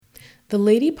The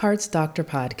Lady Parts Doctor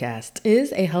podcast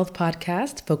is a health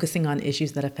podcast focusing on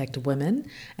issues that affect women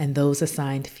and those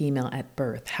assigned female at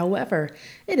birth. However,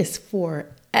 it is for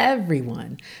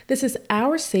everyone. This is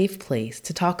our safe place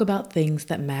to talk about things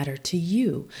that matter to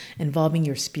you, involving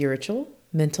your spiritual,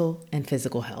 mental, and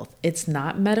physical health. It's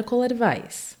not medical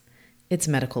advice. It's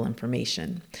medical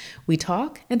information. We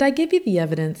talk, and I give you the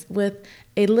evidence with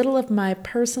a little of my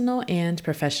personal and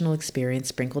professional experience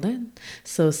sprinkled in.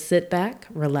 So sit back,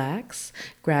 relax,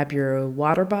 grab your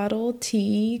water bottle,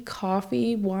 tea,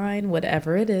 coffee, wine,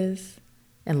 whatever it is,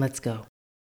 and let's go.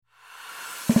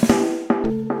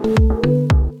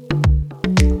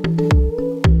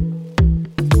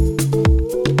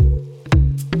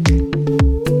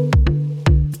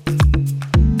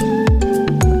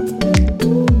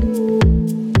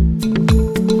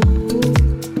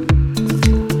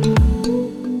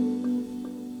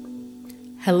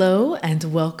 Hello and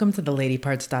welcome to the Lady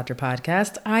Parts Doctor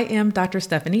podcast. I am Dr.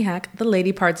 Stephanie Hack, the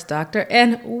Lady Parts Doctor,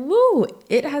 and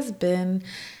it has been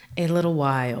a little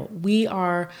while. We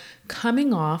are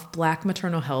coming off Black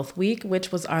Maternal Health Week,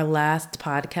 which was our last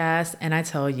podcast, and I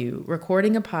tell you,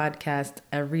 recording a podcast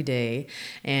every day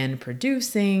and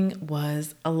producing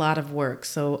was a lot of work,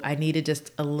 so I needed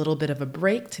just a little bit of a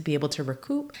break to be able to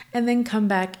recoup and then come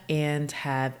back and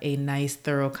have a nice,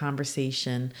 thorough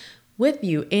conversation with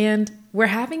you. And we're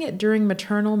having it during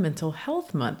Maternal Mental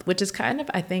Health Month, which is kind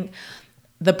of, I think,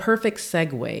 the perfect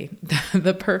segue,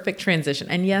 the perfect transition.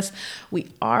 And yes, we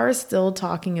are still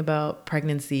talking about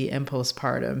pregnancy and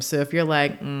postpartum. So if you're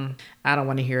like, I don't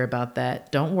want to hear about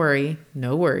that, don't worry,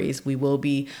 no worries. We will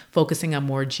be focusing on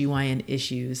more GYN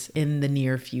issues in the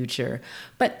near future.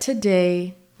 But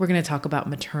today, we're going to talk about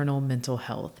maternal mental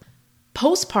health.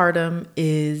 Postpartum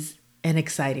is an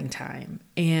exciting time,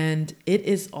 and it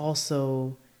is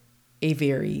also a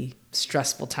very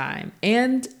stressful time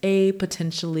and a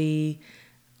potentially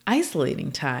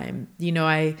isolating time. You know,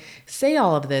 I say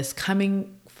all of this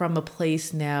coming from a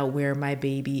place now where my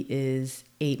baby is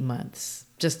 8 months,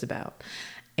 just about.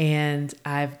 And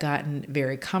I've gotten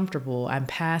very comfortable. I'm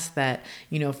past that.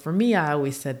 You know, for me, I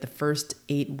always said the first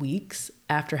 8 weeks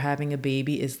after having a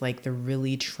baby is like the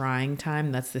really trying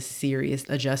time. That's the serious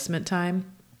adjustment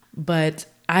time. But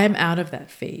I am out of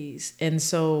that phase. And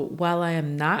so while I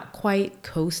am not quite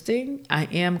coasting, I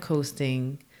am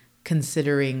coasting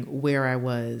considering where I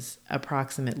was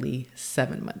approximately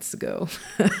 7 months ago.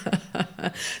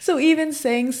 So even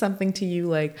saying something to you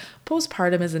like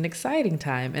postpartum is an exciting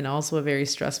time and also a very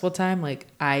stressful time, like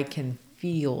I can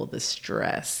feel the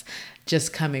stress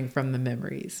just coming from the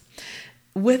memories.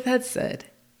 With that said,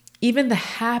 even the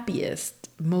happiest,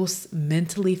 most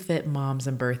mentally fit moms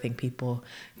and birthing people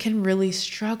can really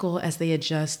struggle as they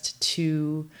adjust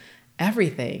to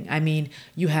everything. I mean,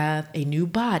 you have a new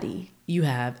body, you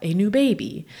have a new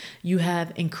baby, you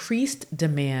have increased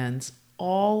demands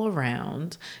all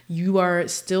around. You are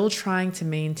still trying to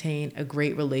maintain a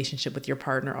great relationship with your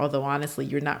partner, although honestly,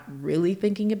 you're not really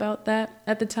thinking about that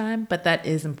at the time, but that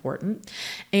is important.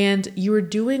 And you are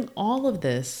doing all of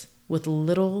this with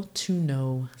little to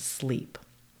no sleep.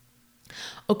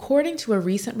 According to a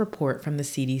recent report from the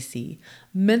CDC,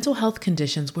 mental health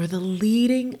conditions were the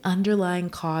leading underlying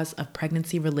cause of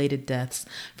pregnancy-related deaths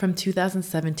from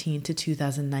 2017 to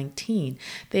 2019.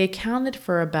 They accounted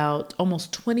for about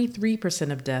almost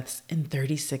 23% of deaths in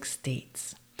 36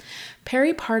 states.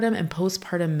 Peripartum and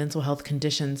postpartum mental health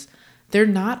conditions, they're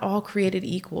not all created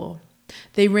equal.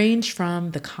 They range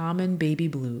from the common baby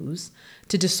blues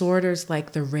to disorders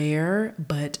like the rare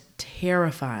but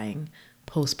terrifying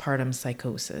postpartum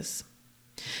psychosis.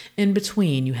 In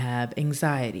between, you have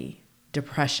anxiety,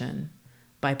 depression,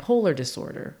 bipolar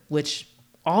disorder, which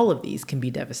all of these can be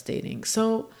devastating.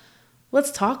 So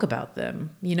let's talk about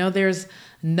them. You know, there's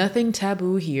nothing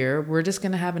taboo here. We're just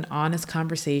going to have an honest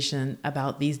conversation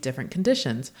about these different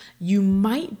conditions. You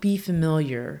might be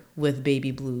familiar with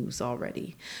baby blues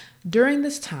already. During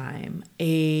this time,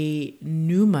 a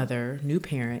new mother, new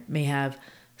parent may have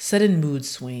sudden mood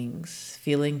swings,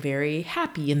 feeling very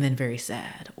happy and then very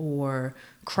sad, or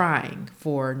crying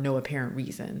for no apparent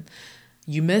reason.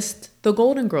 You missed the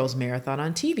Golden Girls marathon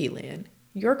on TV Land.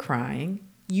 You're crying.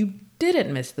 You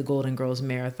didn't miss the Golden Girls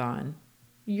marathon.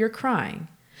 You're crying.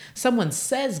 Someone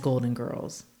says Golden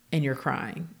Girls and you're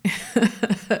crying.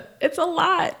 It's a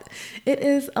lot. It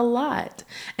is a lot.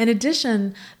 In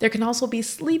addition, there can also be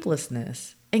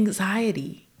sleeplessness,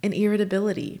 anxiety, and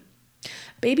irritability.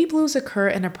 Baby blues occur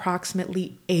in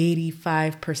approximately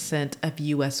 85% of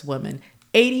U.S. women.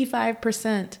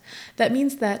 85%. That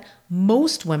means that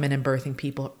most women and birthing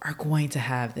people are going to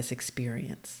have this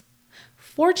experience.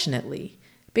 Fortunately,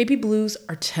 Baby blues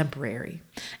are temporary,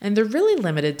 and they're really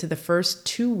limited to the first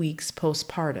 2 weeks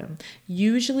postpartum,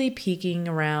 usually peaking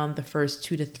around the first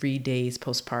 2 to 3 days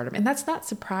postpartum. And that's not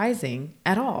surprising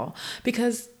at all,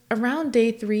 because around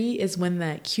day 3 is when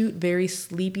that cute, very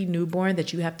sleepy newborn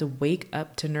that you have to wake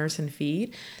up to nurse and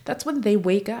feed, that's when they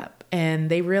wake up and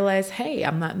they realize, hey,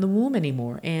 I'm not in the womb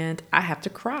anymore, and I have to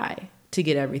cry to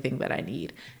get everything that I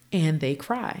need. And they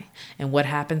cry. And what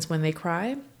happens when they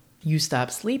cry? You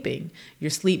stop sleeping.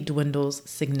 Your sleep dwindles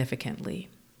significantly.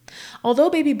 Although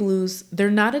baby blues,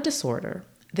 they're not a disorder,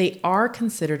 they are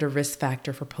considered a risk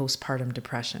factor for postpartum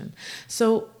depression.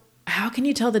 So how can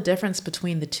you tell the difference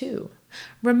between the two?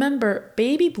 Remember,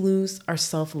 baby blues are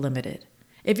self-limited.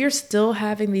 If you're still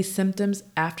having these symptoms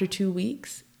after 2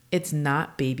 weeks, it's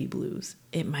not baby blues.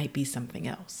 It might be something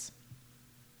else.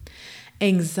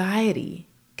 Anxiety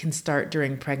can start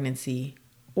during pregnancy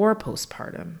or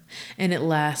postpartum, and it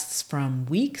lasts from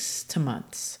weeks to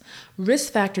months.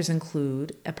 Risk factors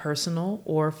include a personal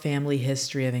or family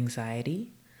history of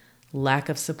anxiety, lack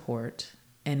of support,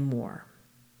 and more.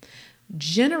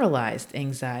 Generalized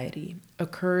anxiety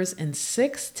occurs in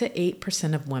 6 to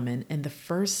 8% of women in the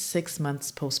first 6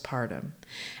 months postpartum,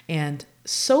 and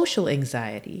social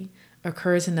anxiety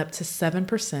occurs in up to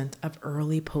 7% of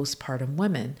early postpartum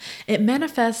women. It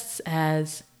manifests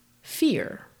as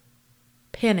fear,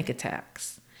 panic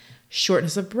attacks,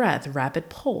 shortness of breath, rapid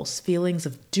pulse, feelings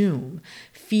of doom,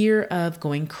 fear of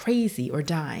going crazy or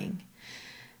dying.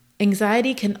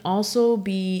 Anxiety can also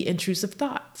be intrusive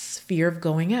thoughts, fear of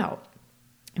going out.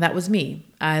 That was me.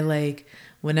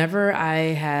 Whenever I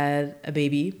had a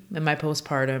baby in my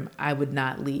postpartum, I would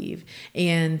not leave.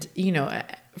 And,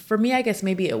 for me, I guess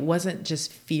maybe it wasn't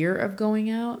just fear of going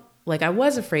out. I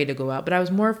was afraid to go out, but I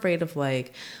was more afraid of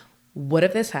what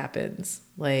if this happens?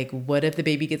 What if the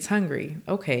baby gets hungry?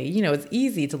 Okay, it's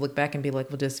easy to look back and be like,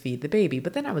 well, just feed the baby.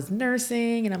 But then I was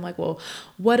nursing and I'm like, well,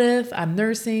 what if I'm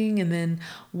nursing? And then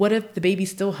what if the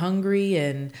baby's still hungry?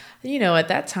 And, at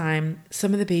that time,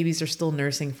 some of the babies are still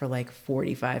nursing for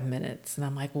 45 minutes. And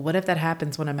I'm like, well, what if that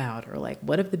happens when I'm out? Or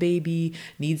what if the baby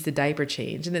needs the diaper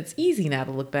change? And it's easy now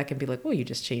to look back and be like, well, you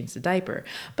just changed the diaper.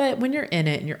 But when you're in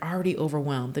it and you're already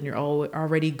overwhelmed and you're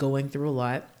already going through a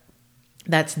lot,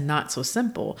 that's not so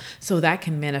simple. So that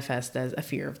can manifest as a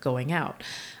fear of going out.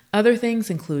 Other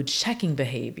things include checking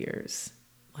behaviors.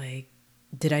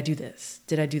 Did I do this?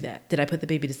 Did I do that? Did I put the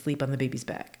baby to sleep on the baby's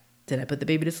back? Did I put the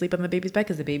baby to sleep on the baby's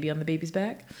back? Is the baby on the baby's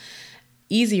back?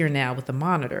 Easier now with the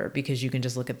monitor because you can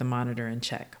just look at the monitor and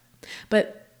check.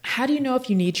 But how do you know if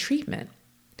you need treatment?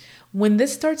 When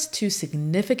this starts to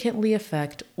significantly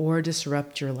affect or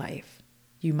disrupt your life,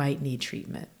 you might need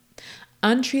treatment.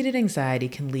 Untreated anxiety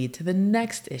can lead to the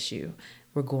next issue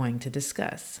we're going to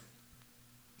discuss.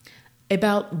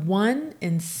 About 1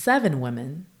 in 7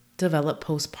 women develop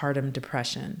postpartum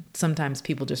depression. Sometimes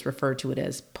people just refer to it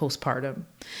as postpartum.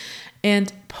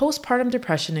 And postpartum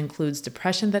depression includes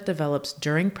depression that develops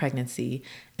during pregnancy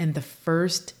and the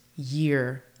first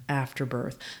year after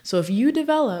birth. So if you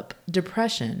develop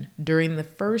depression during the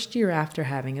first year after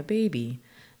having a baby,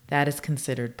 that is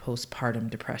considered postpartum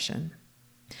depression.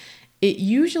 It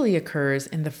usually occurs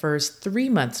in the first 3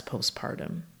 months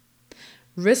postpartum.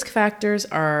 Risk factors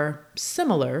are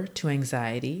similar to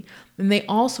anxiety, and they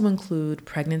also include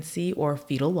pregnancy or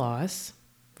fetal loss,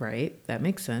 right? That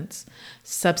makes sense.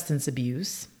 Substance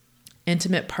abuse,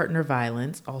 intimate partner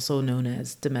violence, also known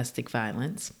as domestic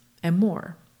violence, and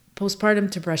more. Postpartum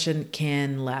depression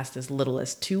can last as little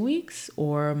as 2 weeks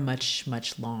or much,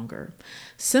 much longer.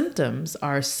 Symptoms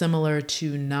are similar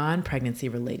to non-pregnancy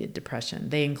related depression.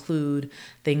 They include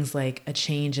things like a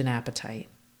change in appetite,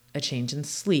 a change in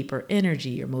sleep or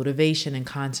energy or motivation and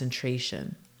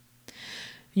concentration.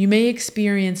 You may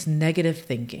experience negative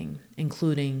thinking,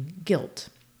 including guilt,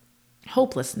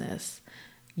 hopelessness.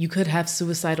 You could have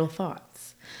suicidal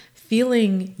thoughts.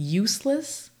 Feeling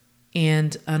useless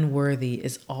and unworthy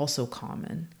is also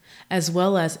common, as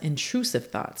well as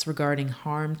intrusive thoughts regarding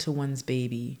harm to one's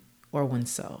baby or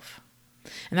oneself.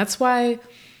 And that's why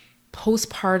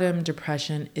postpartum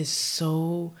depression is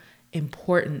so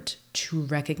important to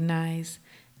recognize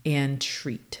and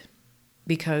treat,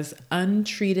 because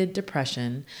untreated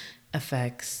depression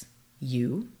affects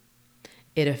you,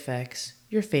 it affects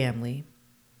your family,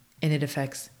 and it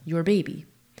affects your baby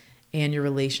and your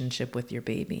relationship with your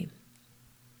baby.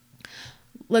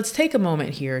 Let's take a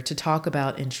moment here to talk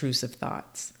about intrusive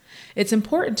thoughts. It's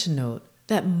important to note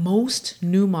that most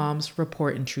new moms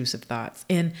report intrusive thoughts,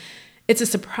 and it's a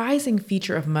surprising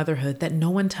feature of motherhood that no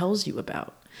one tells you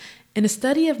about. In a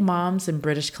study of moms in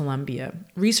British Columbia,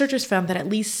 researchers found that at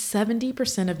least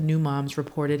 70% of new moms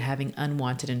reported having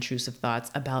unwanted intrusive thoughts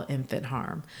about infant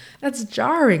harm. That's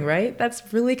jarring, right?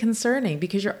 That's really concerning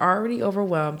because you're already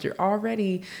overwhelmed. You're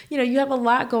already, you have a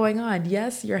lot going on.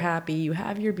 Yes, you're happy. You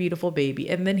have your beautiful baby.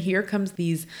 And then here comes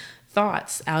these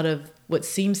thoughts out of what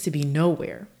seems to be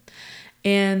nowhere.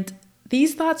 And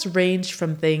these thoughts range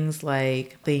from things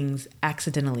like things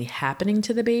accidentally happening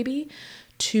to the baby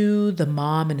to the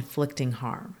mom inflicting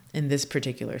harm in this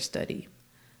particular study.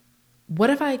 What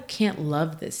if I can't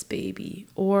love this baby?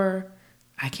 Or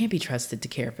I can't be trusted to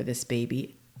care for this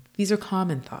baby? These are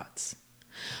common thoughts.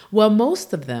 While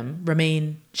most of them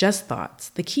remain just thoughts,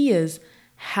 the key is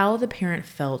how the parent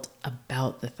felt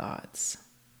about the thoughts.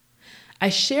 I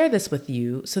share this with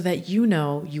you so that you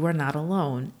know you are not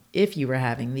alone if you are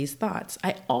having these thoughts.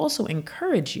 I also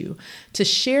encourage you to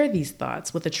share these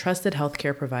thoughts with a trusted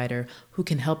healthcare provider who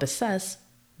can help assess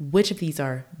which of these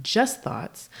are just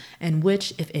thoughts and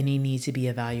which, if any, need to be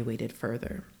evaluated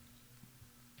further.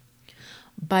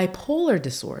 Bipolar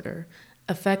disorder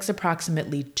affects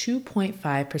approximately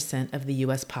 2.5% of the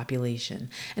U.S. population,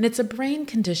 and it's a brain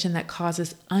condition that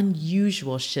causes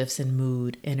unusual shifts in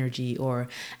mood, energy, or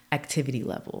activity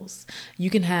levels. You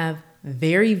can have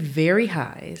very, very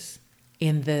highs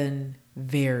and then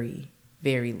very,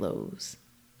 very lows.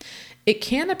 It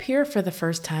can appear for the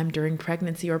first time during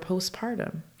pregnancy or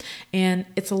postpartum, and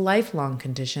it's a lifelong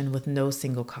condition with no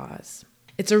single cause.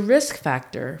 It's a risk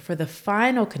factor for the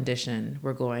final condition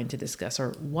we're going to discuss, or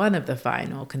one of the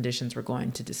final conditions we're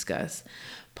going to discuss,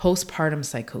 postpartum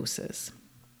psychosis.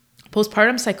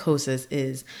 Postpartum psychosis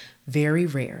is very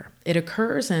rare. It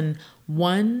occurs in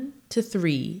 1 to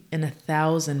 3 in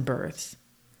 1,000 births,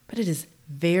 but it is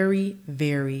very,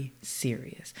 very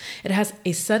serious. It has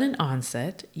a sudden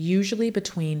onset, usually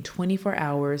between 24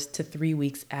 hours to 3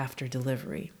 weeks after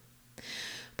delivery.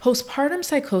 Postpartum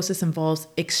psychosis involves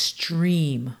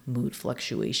extreme mood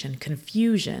fluctuation,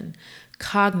 confusion,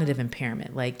 cognitive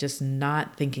impairment, like just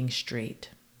not thinking straight.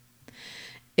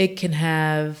 It can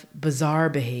have bizarre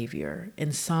behavior,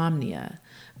 insomnia,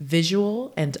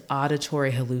 visual and auditory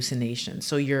hallucinations.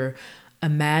 So you're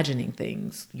imagining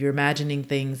things. You're imagining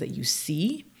things that you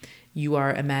see. You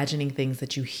are imagining things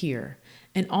that you hear.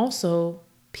 And also,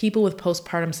 people with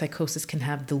postpartum psychosis can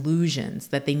have delusions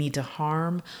that they need to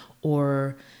harm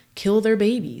or kill their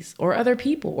babies or other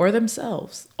people or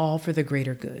themselves, all for the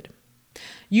greater good.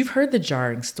 You've heard the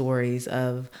jarring stories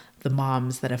of the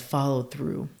moms that have followed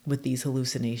through with these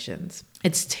hallucinations.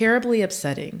 It's terribly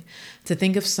upsetting to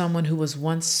think of someone who was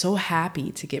once so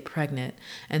happy to get pregnant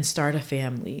and start a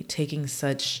family, taking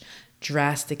such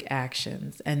drastic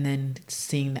actions and then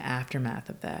seeing the aftermath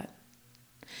of that.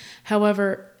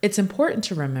 However, it's important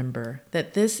to remember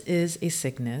that this is a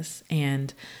sickness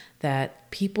and that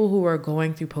people who are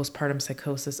going through postpartum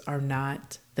psychosis are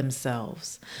not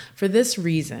themselves. For this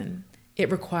reason,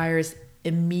 it requires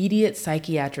immediate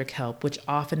psychiatric help, which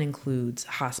often includes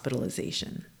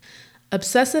hospitalization.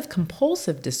 Obsessive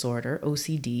compulsive disorder,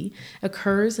 OCD,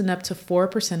 occurs in up to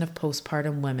 4% of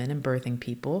postpartum women and birthing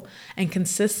people and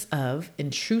consists of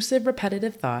intrusive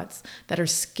repetitive thoughts that are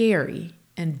scary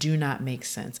and do not make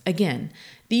sense. Again,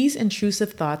 these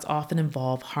intrusive thoughts often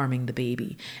involve harming the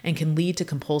baby and can lead to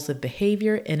compulsive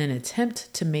behavior in an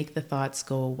attempt to make the thoughts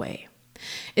go away.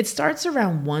 It starts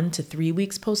around 1 to 3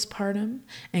 weeks postpartum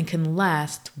and can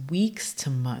last weeks to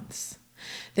months.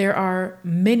 There are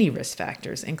many risk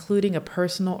factors, including a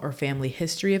personal or family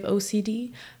history of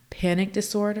OCD, panic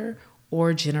disorder,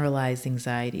 or generalized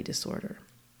anxiety disorder.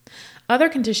 Other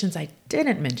conditions I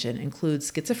didn't mention include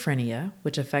schizophrenia,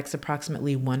 which affects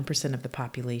approximately 1% of the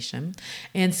population,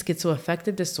 and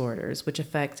schizoaffective disorders, which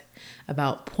affect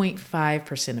about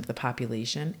 0.5% of the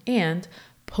population, and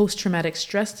post-traumatic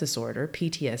stress disorder,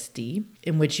 PTSD,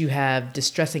 in which you have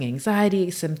distressing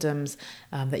anxiety symptoms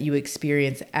that you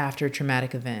experience after a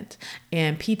traumatic event.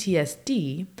 And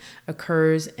PTSD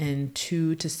occurs in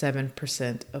 2 to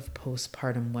 7% of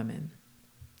postpartum women.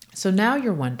 So now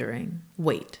you're wondering,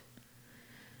 wait,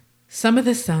 some of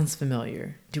this sounds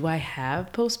familiar. Do I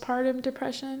have postpartum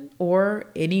depression or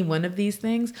any one of these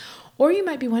things? Or you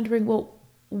might be wondering, well,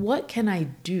 what can I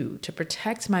do to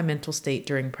protect my mental state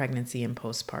during pregnancy and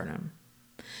postpartum?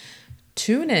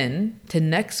 Tune in to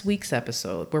next week's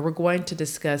episode where we're going to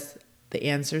discuss the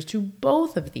answers to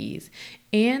both of these,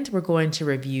 and we're going to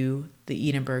review the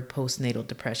Edinburgh Postnatal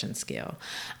Depression Scale.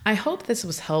 I hope this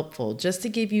was helpful just to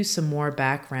give you some more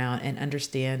background and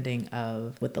understanding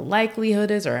of what the likelihood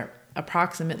is or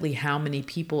approximately how many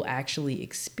people actually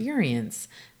experience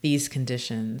these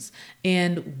conditions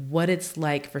and what it's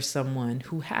like for someone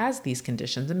who has these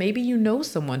conditions. And maybe you know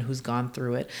someone who's gone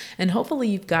through it, and hopefully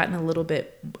you've gotten a little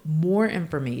bit more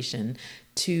information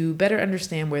to better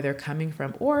understand where they're coming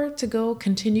from, or to go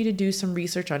continue to do some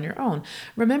research on your own.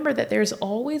 Remember that there's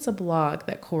always a blog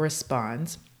that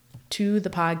corresponds to the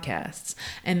podcasts,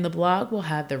 and the blog will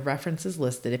have the references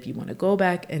listed if you want to go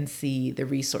back and see the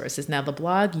resources. Now, the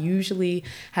blog usually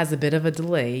has a bit of a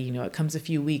delay. It comes a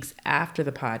few weeks after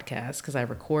the podcast because I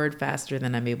record faster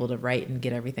than I'm able to write and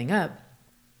get everything up,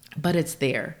 but it's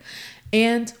there.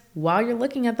 And while you're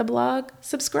looking at the blog,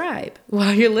 subscribe.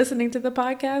 While you're listening to the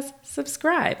podcast,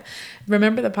 subscribe.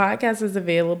 Remember, the podcast is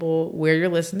available where you're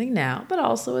listening now, but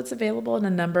also it's available in a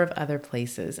number of other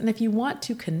places. And if you want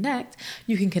to connect,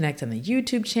 you can connect on the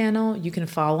YouTube channel. You can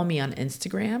follow me on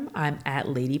Instagram. I'm at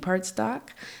LadyPartsDoc,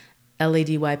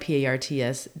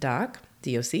 LadyParts Doc,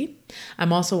 D-O-C.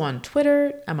 I'm also on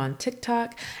Twitter. I'm on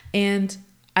TikTok. And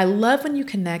I love when you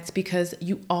connect because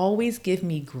you always give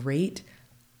me great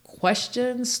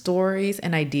questions, stories,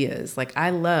 and ideas. Like, I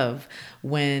love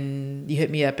when you hit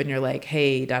me up and you're like,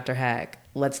 hey, Dr. Hack,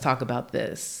 let's talk about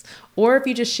this. Or if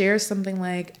you just share something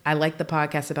like, I like the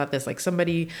podcast about this. Like,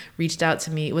 somebody reached out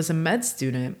to me, it was a med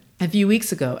student a few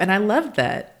weeks ago, and I loved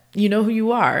that. You know who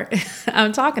you are.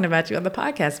 I'm talking about you on the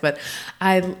podcast, but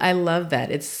I love that.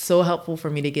 It's so helpful for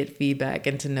me to get feedback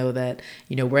and to know that,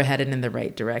 we're headed in the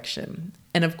right direction.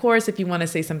 And of course, if you want to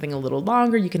say something a little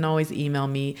longer, you can always email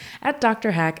me at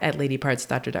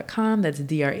drhack@ladypartsdoctor.com. That's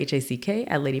DRHACK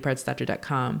at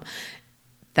ladypartsdoctor.com.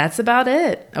 That's about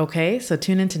it. Okay. So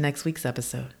tune into next week's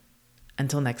episode.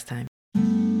 Until next time.